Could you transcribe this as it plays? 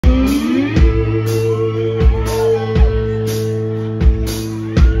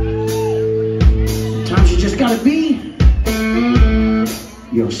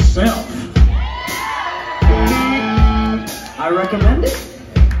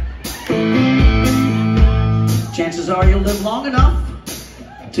chances are you'll live long enough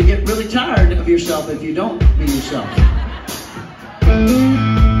to get really tired of yourself if you don't be yourself.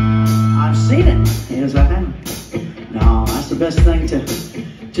 I've seen it. Yes, I have. No, that's the best thing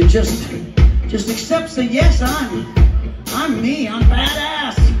to just accept. Say, yes, I'm me. I'm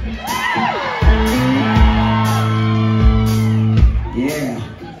badass. Yeah.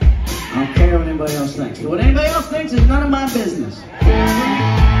 I don't care what anybody else thinks. But what anybody else thinks is none of my business.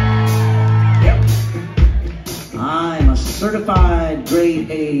 Yep. I'm a certified grade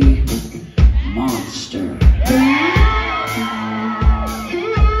A